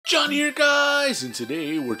John here, guys, and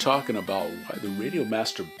today we're talking about why the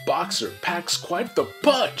Radiomaster Boxer packs quite the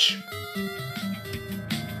punch.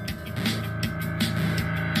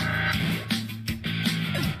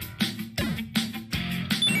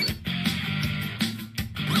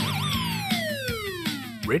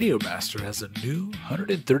 Radiomaster has a new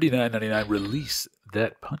 $139.99 release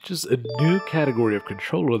that punches a new category of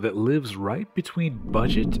controller that lives right between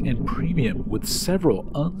budget and premium with several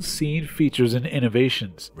unseen features and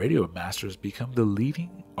innovations. Radiomaster has become the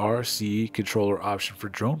leading RC controller option for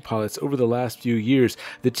drone pilots over the last few years.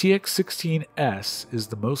 The TX16S is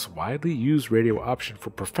the most widely used radio option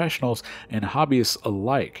for professionals and hobbyists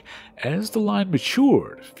alike. As the line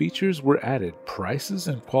matured, features were added, prices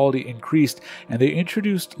and quality increased, and they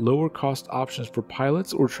introduced lower cost options for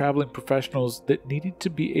pilots or traveling professionals that needed to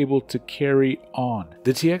be able to carry on.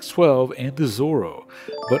 The TX12 and the Zorro,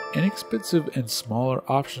 but inexpensive and smaller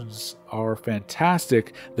options are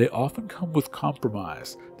fantastic. They often come with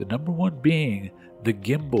compromise. The number one being the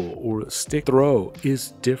gimbal or stick throw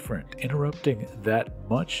is different, interrupting that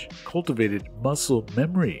much cultivated muscle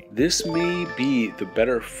memory. This may be the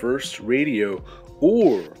better first radio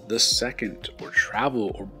or the second or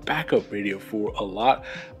travel or backup radio for a lot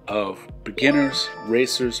of beginners,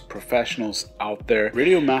 racers, professionals out there.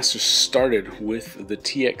 Radiomaster started with the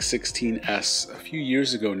TX16S a few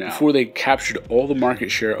years ago now, before they captured all the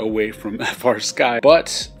market share away from FrSky,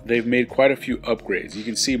 but they've made quite a few upgrades. You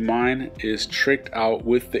can see mine is tricked out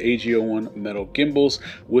with the AG01 metal gimbals,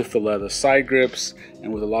 with the leather side grips,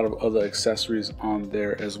 and with a lot of other accessories on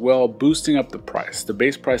there as well, boosting up the price. The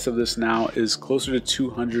base price of this now is closer to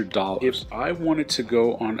 $200. If I wanted to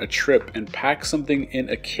go on a trip and pack something in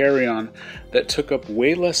a carry-on that took up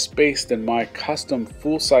way less space than my custom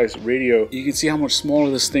full-size radio, you can see how much smaller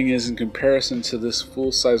this thing is in comparison to this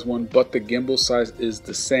full-size one, but the gimbal size is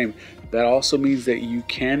the same. That also means that you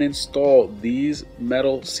can install these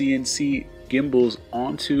metal CNC gimbals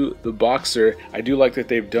onto the Boxer. I do like that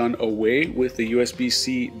they've done away with the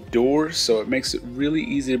USB-C doors, so it makes it really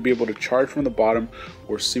easy to be able to charge from the bottom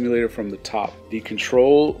or simulate it from the top. The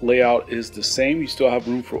control layout is the same. You still have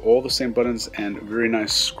room for all the same buttons and a very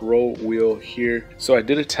nice scroll wheel here. So I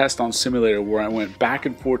did a test on simulator where I went back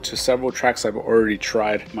and forth to several tracks I've already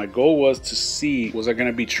tried. My goal was to see, was I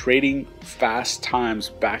going to be trading fast times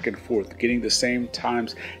back and forth, getting the same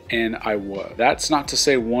times, and I was. That's not to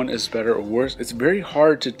say one is better or worse. It's very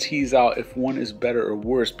hard to tease out if one is better or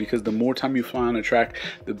worse, because the more time you fly on a track,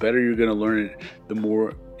 the better you're going to learn it, the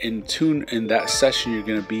more in tune in that session you're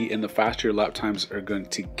going to be, and the faster your lap times are going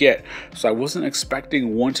to get. So I wasn't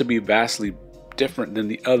expecting one to be vastly different than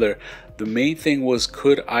the other. The main thing was,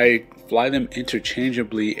 could I fly them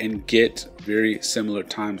interchangeably and get very similar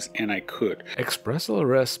times, and I could. Express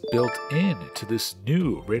LRS built in to this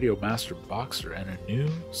new Radiomaster Boxer and a new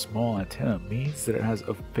small antenna means that it has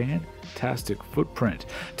a fantastic footprint.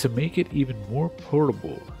 To make it even more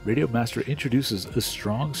portable, Radiomaster introduces a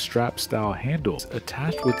strong strap style handle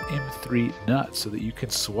attached with M3 nuts so that you can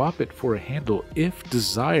swap it for a handle if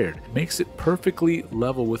desired. It makes it perfectly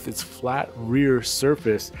level with its flat rear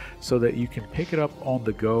surface so that you can pick it up on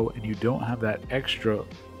the go and you don't have that extra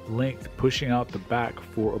length pushing out the back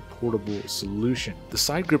for a portable solution. The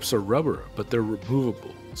side grips are rubber, but they're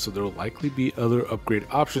removable, so there will likely be other upgrade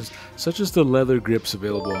options such as the leather grips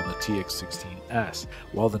available on the TX16S.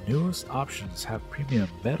 While the newest options have premium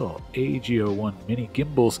metal AG01 mini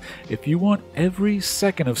gimbals, if you want every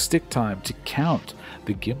second of stick time to count,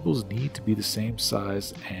 the gimbals need to be the same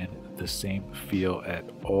size and the same feel at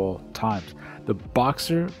all times. The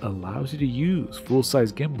Boxer allows you to use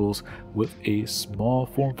full-size gimbals with a small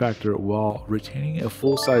form factor while retaining a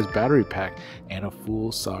full-size battery pack and a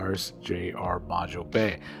full-size JR module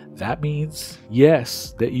bay. That means,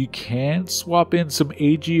 yes, that you can swap in some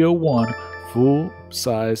AG01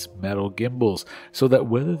 full-size metal gimbals, so that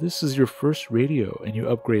whether this is your first radio and you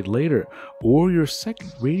upgrade later, or your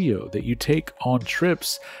second radio that you take on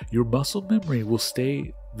trips, your muscle memory will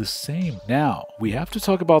stay the same. Now, we have to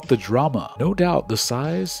talk about the drama. No doubt the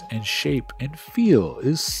size and shape and feel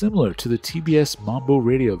is similar to the TBS Mambo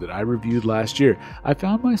radio that I reviewed last year. I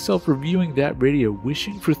found myself reviewing that radio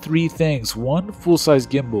wishing for three things. One, full-size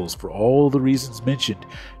gimbals for all the reasons mentioned.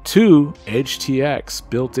 Two, Edge TX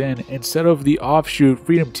built in instead of the offshoot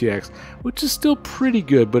Freedom TX, which is still pretty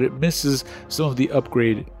good, but it misses some of the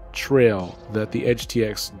upgrade trail that the Edge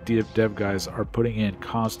TX dev guys are putting in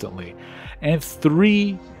constantly. And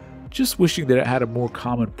three, just wishing that it had a more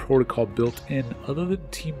common protocol built in other than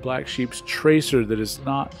Team Black Sheep's tracer that is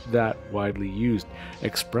not that widely used.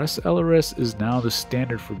 Express LRS is now the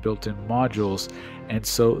standard for built-in modules, and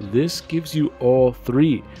so this gives you all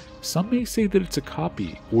three. Some may say that it's a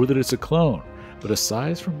copy or that it's a clone, but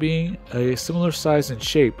aside from being a similar size and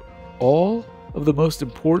shape, all of the most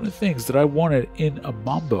important things that I wanted in a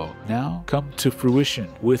Mambo now come to fruition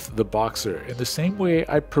with the Boxer. In the same way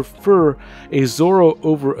I prefer a Zorro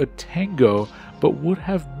over a Tango, but would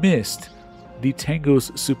have missed the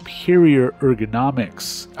Tango's superior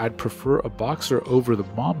ergonomics. I'd prefer a Boxer over the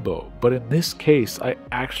Mambo, but in this case, I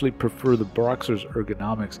actually prefer the Boxer's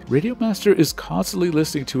ergonomics. Radiomaster is constantly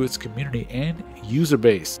listening to its community and user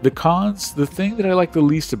base. The cons, the thing that I like the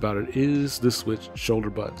least about it is the switch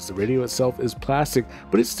shoulder buttons. The radio itself is plastic,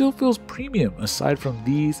 but it still feels premium aside from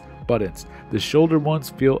these buttons. The shoulder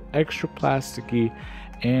ones feel extra plasticky,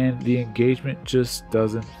 and the engagement just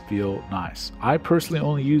doesn't feel nice. I personally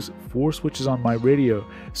only use 4 switches on my radio,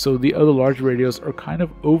 so the other larger radios are kind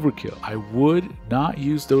of overkill. I would not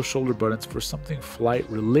use those shoulder buttons for something flight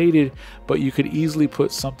related, but you could easily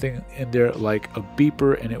put something in there like a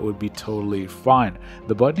beeper and it would be totally fine.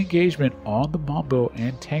 The button engagement on the Mambo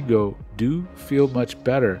and Tango do feel much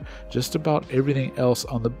better. Just about everything else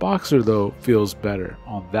on the Boxer though feels better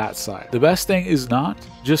on that side. The best thing is not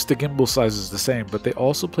just the gimbal size is the same, but they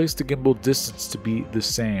also place the gimbal distance to be the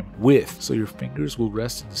same width, so your fingers will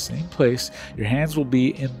rest in the same place, your hands will be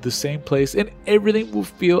in the same place, and everything will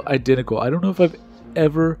feel identical. I don't know if I've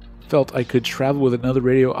ever felt I could travel with another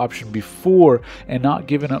radio option before and not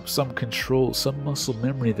given up some control, some muscle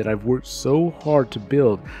memory that I've worked so hard to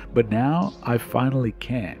build, but now I finally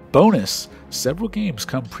can. Bonus, several games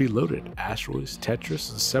come preloaded, Asteroids,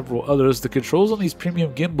 Tetris, and several others. The controls on these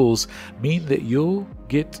premium gimbals mean that you'll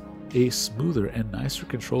get a smoother and nicer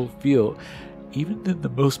control feel even than the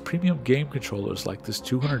most premium game controllers like this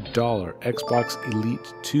 $200 Xbox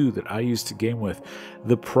Elite 2 that I used to game with.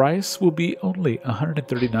 The price will be only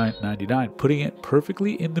 $139.99, putting it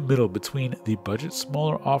perfectly in the middle between the budget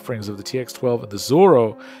smaller offerings of the TX12 and the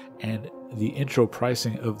Zorro and the intro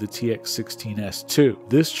pricing of the TX16S2.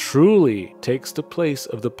 This truly takes the place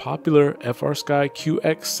of the popular FrSky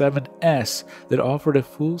QX7S that offered a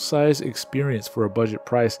full-size experience for a budget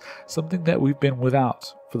price, something that we've been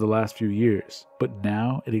without for the last few years, but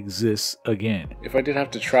now it exists again. If I did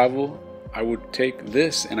have to travel, I would take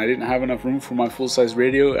this, and I didn't have enough room for my full-size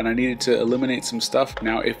radio and I needed to eliminate some stuff.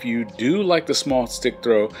 Now if you do like the small stick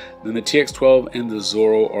throw, then the TX12 and the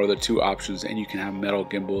Zorro are the two options, and you can have metal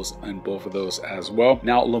gimbals in both of those as well.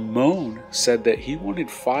 Now Lamone said that he wanted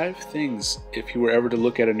 5 things if he were ever to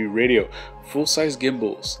look at a new radio. Full-size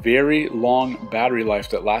gimbals, very long battery life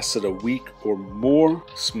that lasted a week or more,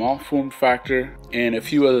 small form factor, and a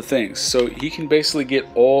few other things. So he can basically get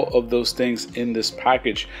all of those things in this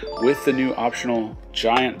package with the new optional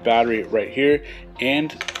giant battery right here.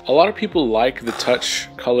 And a lot of people like the touch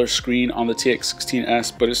color screen on the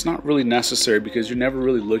TX16S, but it's not really necessary because you're never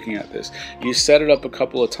really looking at this. You set it up a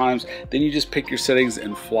couple of times, then you just pick your settings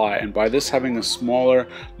and fly. And by this having a smaller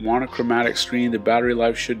monochromatic screen, the battery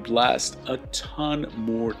life should last a ton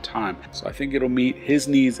more time. So I think it'll meet his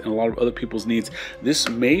needs and a lot of other people's needs. This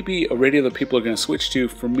may be a radio that people are going to switch to.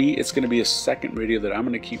 For me, it's going to be a second radio that I'm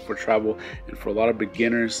going to keep for travel. And for a lot of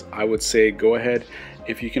beginners, I would say go ahead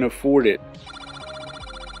if you can afford it.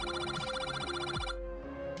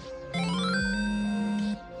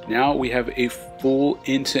 Now we have a full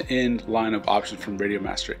end-to-end line of options from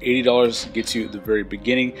Radiomaster. $80 gets you the very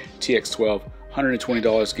beginning TX12,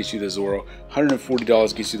 $120 gets you the Zorro,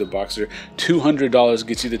 $140 gets you the Boxer, $200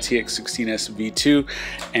 gets you the TX16S V2,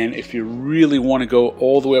 and if you really want to go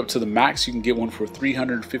all the way up to the max, you can get one for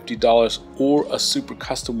 $350 or a super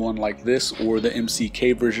custom one like this, or the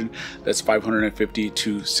MCK version that's $550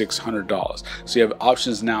 to $600. So you have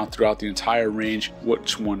options now throughout the entire range.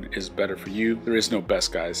 Which one is better for you? There is no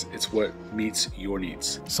best, guys. It's what meets your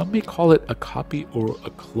needs. Some may call it a copy or a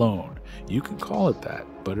clone. You can call it that,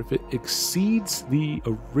 but if it exceeds the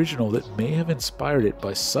original that may have inspired it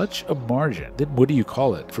by such a margin, then what do you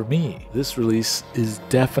call it? For me, this release is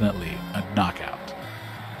definitely a knockout.